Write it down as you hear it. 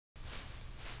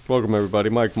Welcome everybody,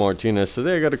 Mike Martinez.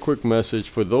 Today I got a quick message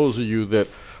for those of you that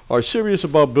are serious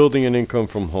about building an income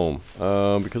from home.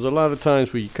 Because a lot of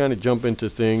times we kind of jump into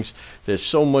things. There's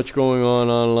so much going on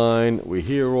online. We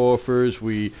hear offers.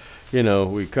 We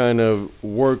kind of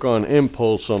work on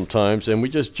impulse sometimes, and we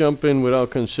just jump in without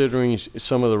considering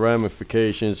some of the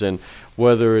ramifications and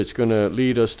whether it's going to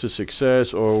lead us to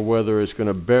success or whether it's going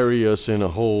to bury us in a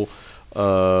hole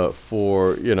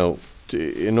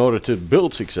in order to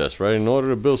build success, right? In order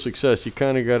to build success, you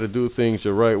kind of got to do things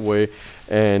the right way,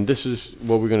 and this is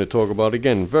what we're going to talk about.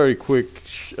 Again, very quick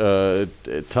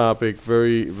topic,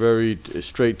 very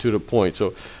straight to the point.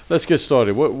 So let's get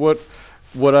started.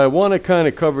 What I want to kind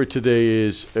of cover today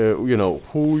is,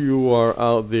 who you are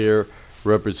out there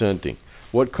representing.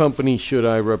 What company should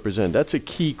I represent? That's a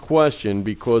key question,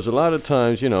 because a lot of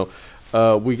times,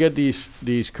 we get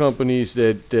these companies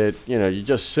that you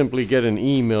just simply get an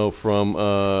email from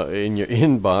in your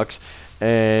inbox,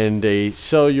 and they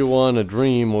sell you on a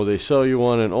dream or they sell you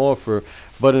on an offer,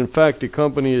 but in fact the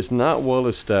company is not well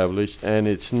established, and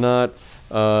it's not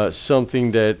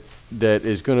something that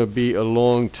is going to be a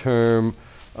long-term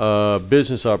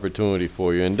business opportunity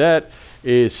for you. And that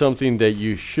is something that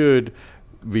you should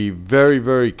be very,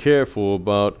 very careful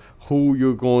about, who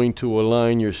you're going to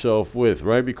align yourself with,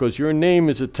 right? Because your name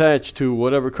is attached to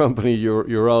whatever company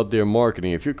you're out there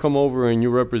marketing. If you come over and you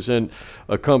represent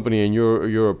a company and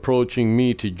you're approaching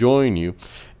me to join you,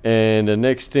 and the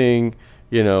next thing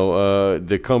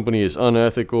the company is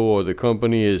unethical, or the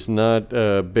company is not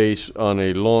based on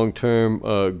a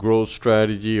long-term growth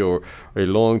strategy or a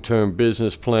long-term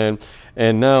business plan,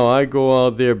 and now I go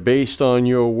out there based on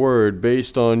your word,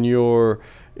 based on your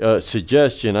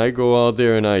suggestion, I go out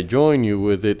there and I join you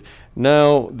with it,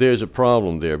 now there's a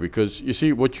problem there. Because you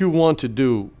see, what you want to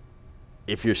do,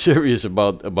 if you're serious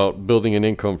about building an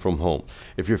income from home,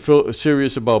 if you're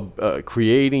serious about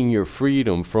creating your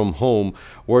freedom from home,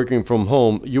 working from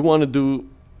home, you want to do,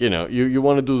 you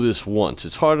want to do this once.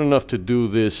 It's hard enough to do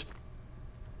this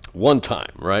one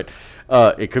time, right?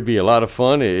 It could be a lot of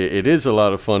fun. It is a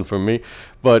lot of fun for me,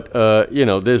 but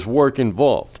there's work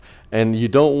involved. And you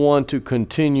don't want to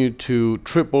continue to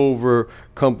trip over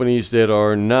companies that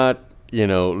are not,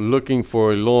 looking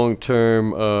for a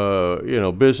long-term,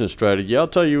 business strategy. I'll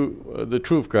tell you the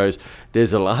truth, guys.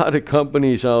 There's a lot of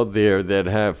companies out there that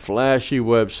have flashy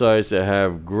websites, that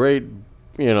have great,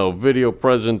 video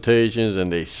presentations,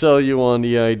 and they sell you on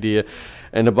the idea.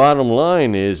 And the bottom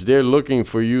line is, they're looking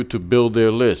for you to build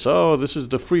their list. Oh, this is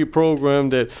the free program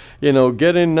that,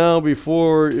 get in now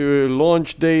before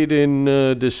launch date in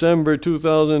December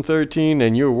 2013,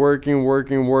 and you're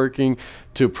working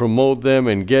to promote them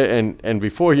and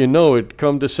before you know it,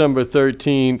 come December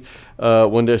 13th,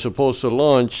 when they're supposed to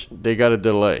launch, they got a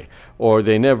delay, or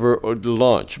they never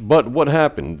launch. But what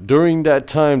happened? During that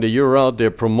time that you're out there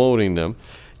promoting them,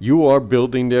 you are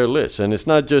building their list. And it's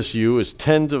not just you, it's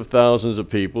tens of thousands of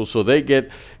people. So they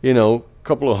get, a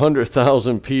couple of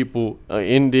 100,000 people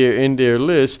in their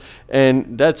list,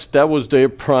 and that was their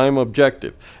prime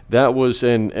objective. That was,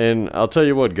 and I'll tell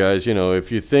you what, guys,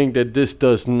 if you think that this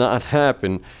does not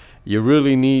happen, you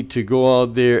really need to go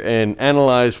out there and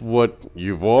analyze what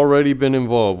you've already been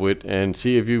involved with and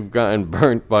see if you've gotten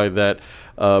burnt by that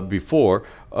before.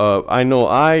 I know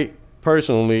I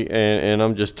personally, and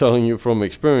I'm just telling you from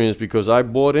experience, because I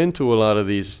bought into a lot of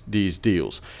these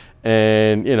deals,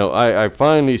 and I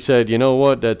finally said, you know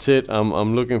what, that's it.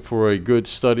 I'm looking for a good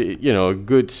a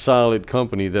good solid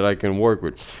company that I can work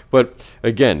with. But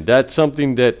again, that's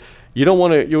something that you don't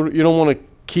want to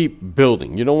keep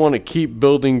building. You don't want to keep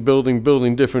building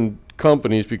different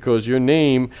companies, because your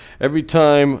name, every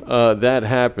time that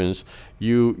happens,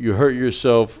 you hurt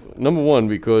yourself. Number one,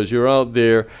 because you're out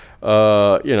there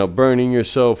burning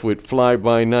yourself with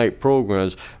fly-by-night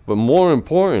programs, but more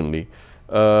importantly,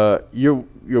 you're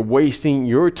wasting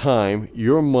your time,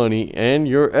 your money, and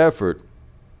your effort,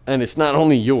 and it's not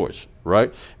only yours,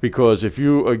 right? Because if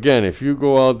you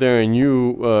go out there and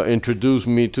you introduce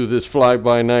me to this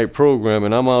fly-by-night program,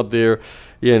 and I'm out there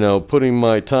putting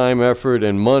my time, effort,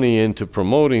 and money into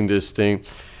promoting this thing,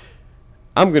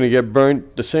 I'm going to get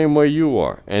burnt the same way you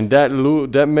are, and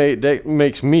that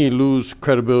makes me lose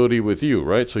credibility with you,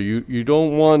 right? So you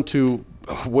don't want to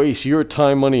waste your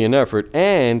time, money, and effort,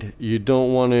 and you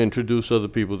don't want to introduce other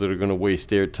people that are going to waste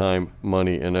their time,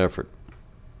 money, and effort.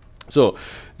 So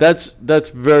that's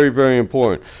very, very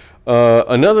important.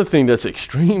 Another thing that's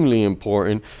extremely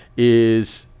important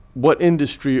is, what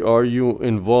industry are you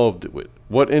involved with?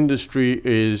 What industry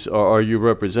are you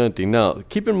representing? Now,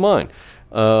 keep in mind,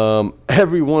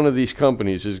 every one of these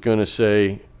companies is going to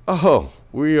say, oh,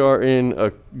 we are in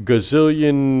a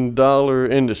gazillion dollar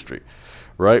industry,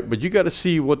 right? But you got to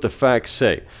see what the facts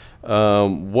say.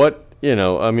 What, you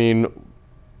know, I mean,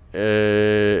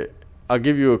 I'll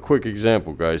give you a quick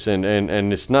example, guys,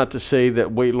 and it's not to say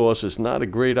that weight loss is not a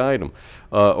great item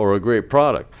or a great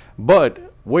product,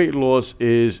 but weight loss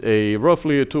is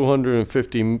roughly a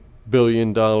 $250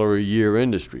 billion a year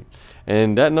industry,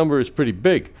 and that number is pretty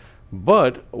big.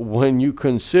 But when you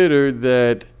consider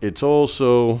that it's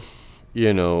also,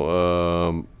 you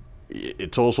know,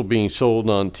 it's also being sold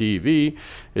on TV.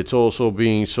 It's also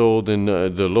being sold in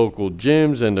the local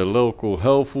gyms and the local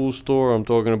health food store. I'm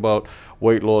talking about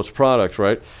weight loss products,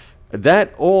 right?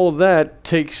 All that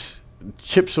chips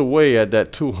away at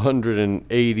that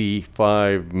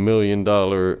 $285 million,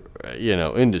 you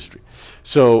know, industry.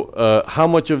 So how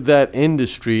much of that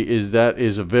industry is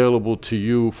available to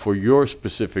you for your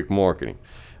specific marketing?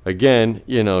 Again,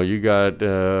 you know, you got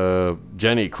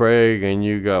Jenny Craig and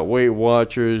you got Weight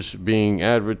Watchers being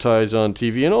advertised on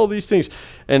TV and all these things.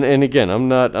 And again, I'm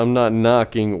not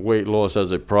knocking weight loss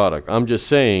as a product. I'm just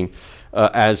saying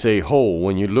as a whole,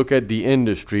 when you look at the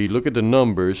industry, look at the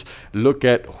numbers, look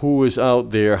at who is out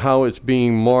there, how it's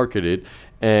being marketed,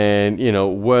 and, you know,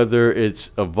 whether it's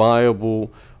a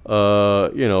viable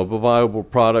you know, a viable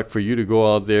product for you to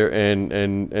go out there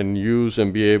and use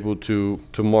and be able to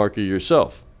market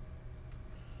yourself.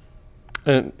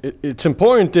 And it's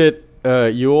important that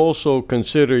you also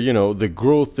consider, you know, the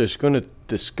growth that's going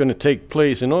to take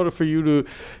place in order for you to,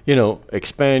 you know,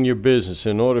 expand your business,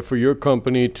 in order for your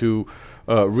company to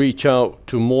reach out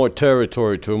to more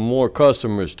territory, to more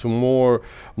customers, to more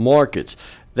markets.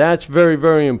 That's very,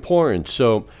 very important.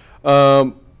 So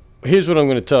here's what I'm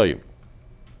going to tell you.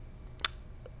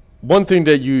 One thing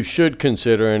that you should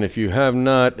consider, and if you have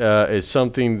not, is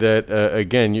something that,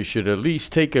 again, you should at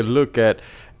least take a look at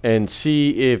and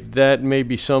see if that may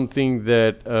be something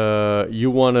that you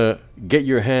want to get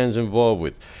your hands involved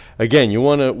with. Again, you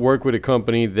want to work with a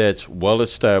company that's well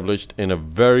established in a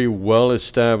very well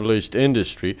established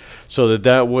industry, so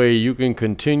that way you can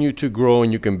continue to grow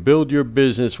and you can build your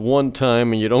business one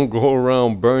time and you don't go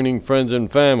around burning friends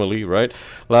and family, right?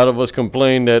 A lot of us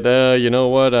complain that, you know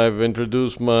what, I've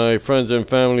introduced my friends and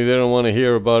family, they don't want to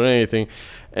hear about anything.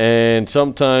 And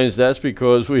sometimes that's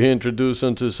because we introduce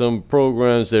them to some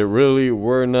programs that really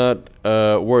were not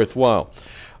worthwhile.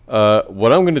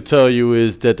 What I'm going to tell you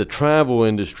is that the travel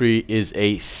industry is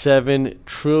a $7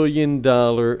 trillion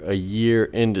a year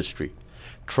industry.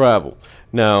 Travel.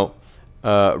 Now,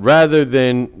 rather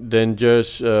than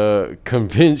just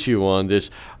convince you on this,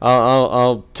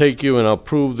 I'll take you and I'll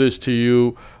prove this to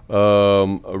you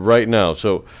right now.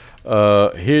 So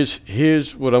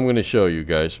here's what I'm going to show you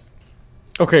guys.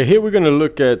 Okay, here we're going to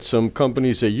look at some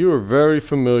companies that you are very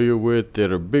familiar with,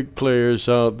 that are big players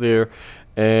out there,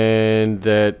 and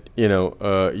that, you know,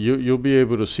 you'll be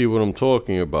able to see what I'm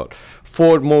talking about.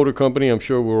 Ford Motor Company, I'm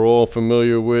sure we're all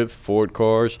familiar with Ford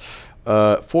Cars.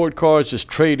 Ford Cars is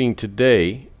trading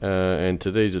today, and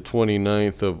today's the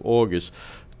 29th of August,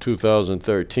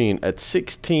 2013, at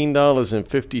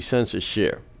 $16.50 a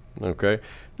share. Okay.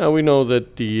 Now we know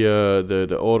that the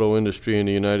auto industry in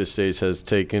the United States has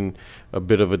taken a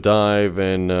bit of a dive,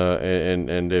 and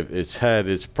it's had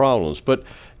its problems. But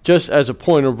just as a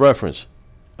point of reference,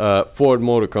 Ford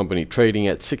Motor Company trading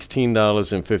at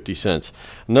 $16.50.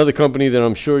 Another company that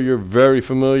I'm sure you're very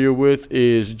familiar with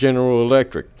is General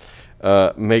Electric.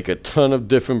 Make a ton of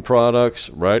different products,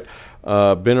 right?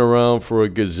 Been around for a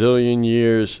gazillion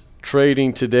years.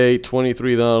 Trading today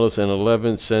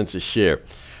 $23.11 a share.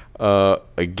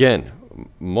 Again,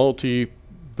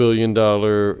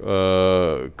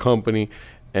 multi-billion-dollar company,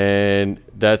 and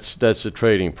that's the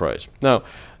trading price. Now,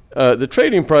 the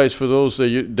trading price, for those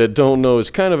that don't know,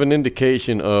 is kind of an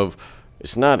indication of,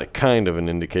 it's not a kind of an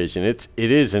indication, it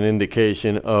is an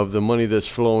indication of the money that's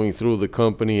flowing through the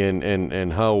company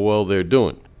and how well they're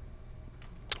doing.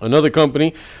 Another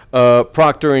company,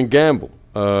 Procter & Gamble.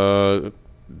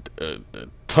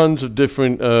 Tons of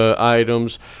different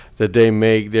items that they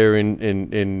make there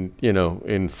in you know,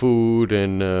 in food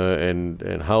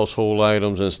and household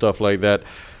items and stuff like that.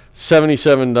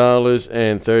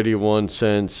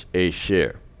 $77.31 a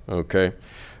share. Okay.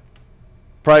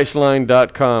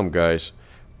 Priceline.com, guys.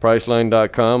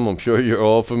 Priceline.com, I'm sure you're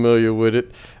all familiar with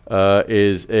it,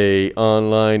 is a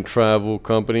online travel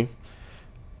company.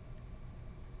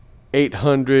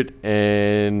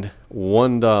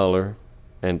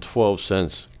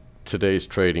 $801.12 today's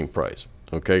trading price.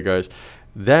 Okay, guys,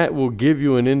 that will give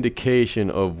you an indication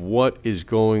of what is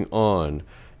going on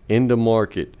in the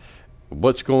market,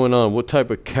 what's going on, what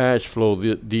type of cash flow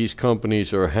these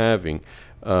companies are having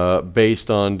based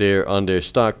on their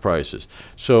stock prices.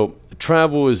 So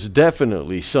travel is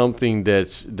definitely something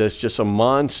that's just a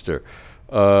monster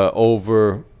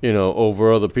over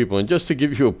over other people. And just to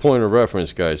give you a point of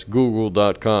reference, guys,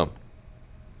 Google.com.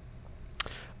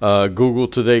 Google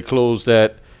today closed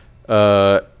at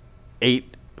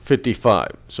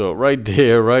 8.55. So right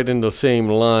there, right in the same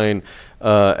line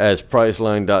as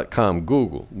Priceline.com.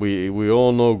 Google. We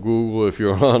all know Google. If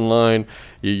you're online,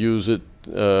 you use it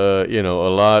a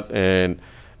lot, and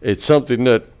it's something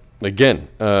that, again,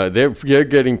 they're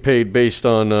getting paid based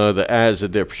on the ads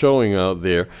that they're showing out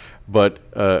there. But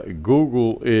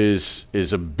Google is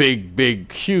a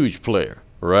big, huge player,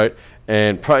 right?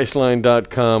 And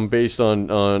Priceline.com, based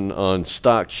on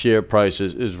stock share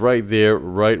prices, is right there,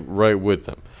 right with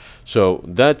them. So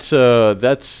that's a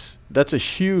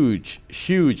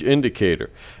huge indicator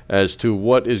as to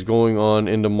what is going on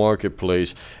in the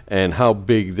marketplace and how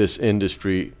big this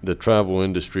industry, the travel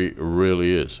industry,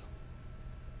 really is.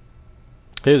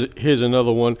 Here's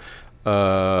another one.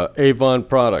 Avon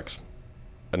Products,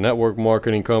 a network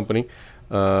marketing company.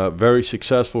 Very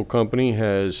successful company,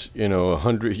 has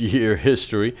 100-year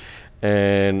history,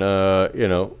 and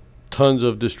tons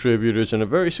of distributors, and a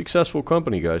very successful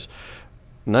company, guys.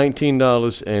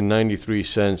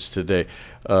 $19.93 today,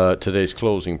 today's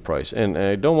closing price. And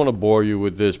I don't want to bore you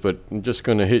with this, but I'm just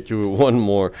going to hit you with one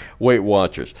more. Weight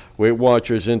Watchers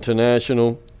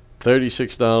International,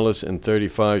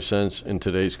 $36.35 in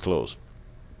today's close.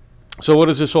 So what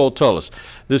does this all tell us?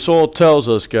 This all tells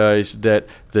us, guys, that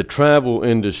the travel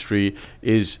industry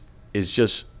is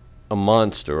just a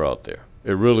monster out there.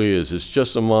 It really is. It's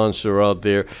just a monster out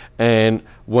there. And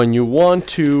when you want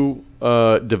to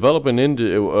develop an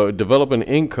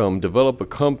income, develop a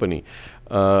company,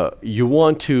 you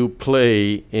want to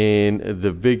play in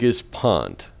the biggest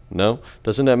pond. No?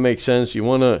 Doesn't that make sense? You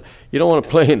don't want to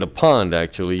play in the pond,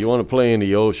 actually. You want to play in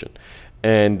the ocean.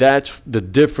 And that's the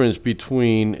difference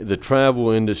between the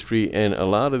travel industry and a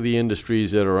lot of the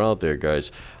industries that are out there,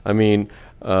 guys. I mean,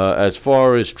 as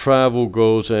far as travel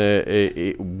goes,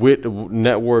 with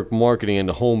network marketing and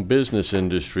the home business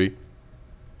industry,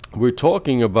 we're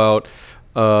talking about,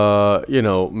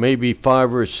 maybe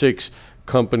 5 or 6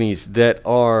 companies that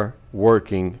are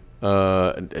working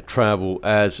travel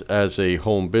as a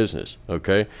home business,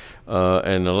 okay?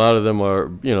 And a lot of them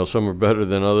are, some are better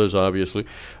than others, obviously.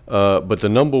 But the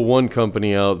number one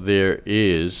company out there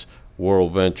is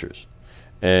World Ventures.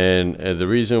 And the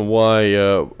reason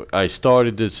why I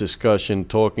started this discussion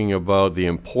talking about the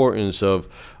importance of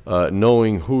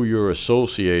knowing who you're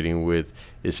associating with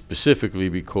is specifically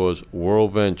because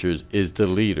World Ventures is the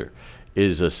leader.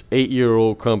 Is an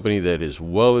 8-year-old company that is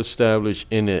well established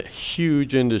in a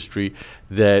huge industry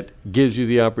that gives you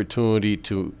the opportunity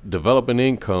to develop an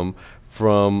income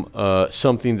from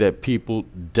something that people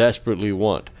desperately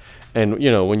want. And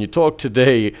when you talk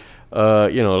today, a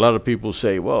lot of people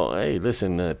say, well, hey,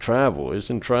 listen, isn't travel,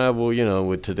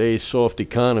 with today's soft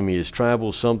economy, is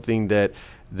travel something that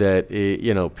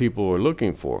people are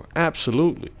looking for?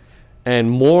 Absolutely.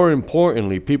 And more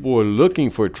importantly, people are looking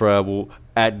for travel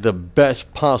at the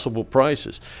best possible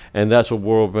prices. And that's what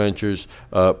World Ventures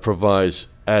provides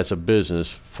as a business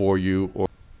for you.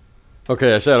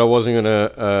 Okay, I said I wasn't going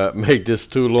to make this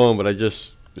too long, but I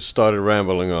just started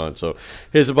rambling on. So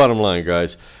here's the bottom line,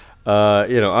 guys.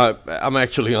 I'm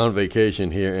actually on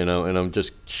vacation here, and I'm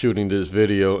just shooting this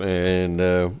video, and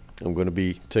I'm going to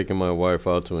be taking my wife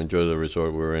out to enjoy the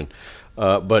resort we're in.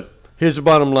 But here's the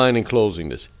bottom line in closing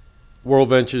this. World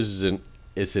Ventures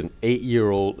is an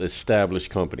 8-year-old established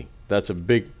company. That's a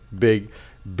big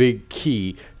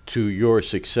key to your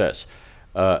success.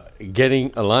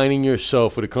 Aligning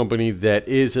yourself with a company that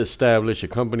is established, a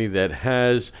company that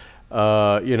has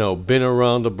been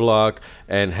around the block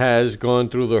and has gone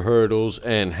through the hurdles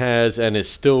and is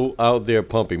still out there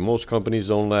pumping. Most companies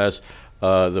don't last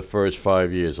the first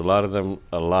 5 years. A lot of them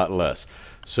a lot less.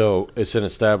 So it's an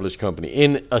established company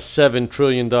in a $7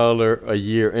 trillion a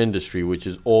year industry, which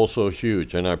is also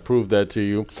huge. And I proved that to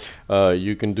you.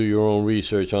 You can do your own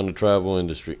research on the travel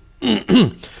industry.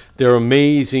 There are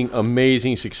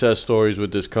amazing success stories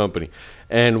with this company.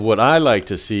 And what I like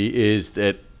to see is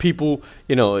that people,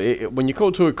 when you go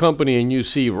to a company and you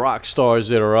see rock stars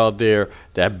that are out there,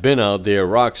 that have been out there,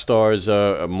 rock stars,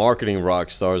 marketing rock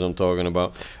stars I'm talking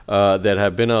about, that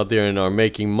have been out there and are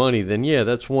making money, then yeah,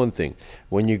 that's one thing.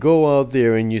 When you go out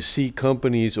there and you see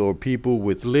companies or people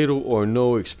with little or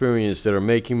no experience that are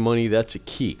making money, that's a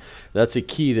key. That's a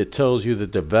key that tells you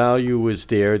that the value is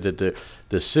there, that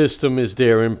the system is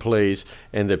there in place,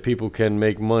 and that people can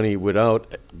make money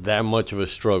without that much of a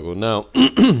struggle. Now,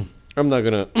 I'm not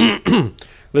gonna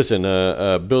Listen,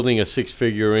 building a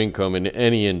six-figure income in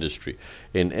any industry,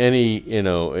 in any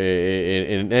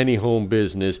in any home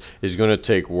business is going to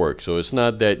take work. So it's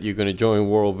not that you're going to join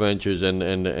World Ventures and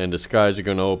the skies are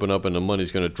going to open up and the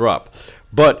money's going to drop.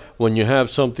 But when you have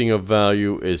something of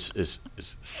value, it's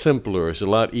simpler. It's a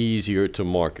lot easier to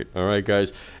market. All right,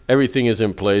 guys, everything is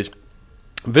in place.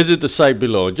 Visit the site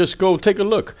below. Just go take a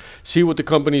look. See what the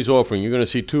company is offering. You're going to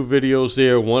see 2 videos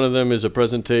there. One of them is a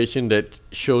presentation that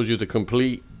shows you the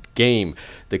complete game,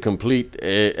 the complete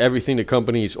everything the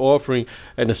company is offering.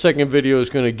 And the second video is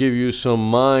going to give you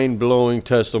some mind-blowing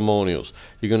testimonials.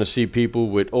 You're going to see people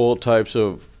with all types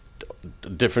of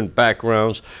different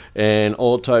backgrounds and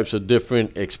all types of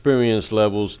different experience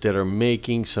levels that are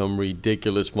making some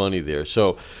ridiculous money there.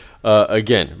 So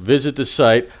again, visit the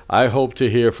site. I hope to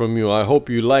hear from you. I hope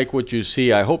you like what you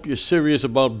see. I hope you're serious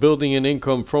about building an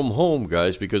income from home,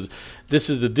 guys, because this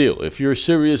is the deal. If you're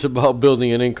serious about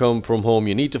building an income from home,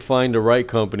 you need to find the right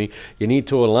company. You need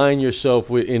to align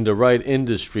yourself in the right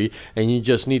industry, and you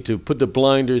just need to put the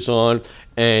blinders on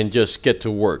and just get to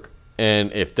work.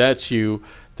 And if that's you,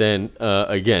 then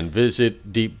again,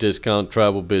 visit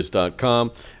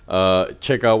deepdiscounttravelbiz.com.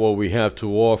 Check out what we have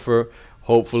to offer.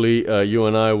 Hopefully, you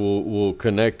and I will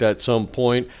connect at some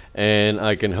point, and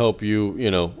I can help you,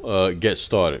 get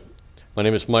started. My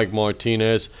name is Mike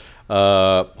Martinez.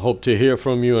 Hope to hear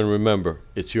from you, and remember,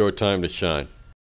 it's your time to shine.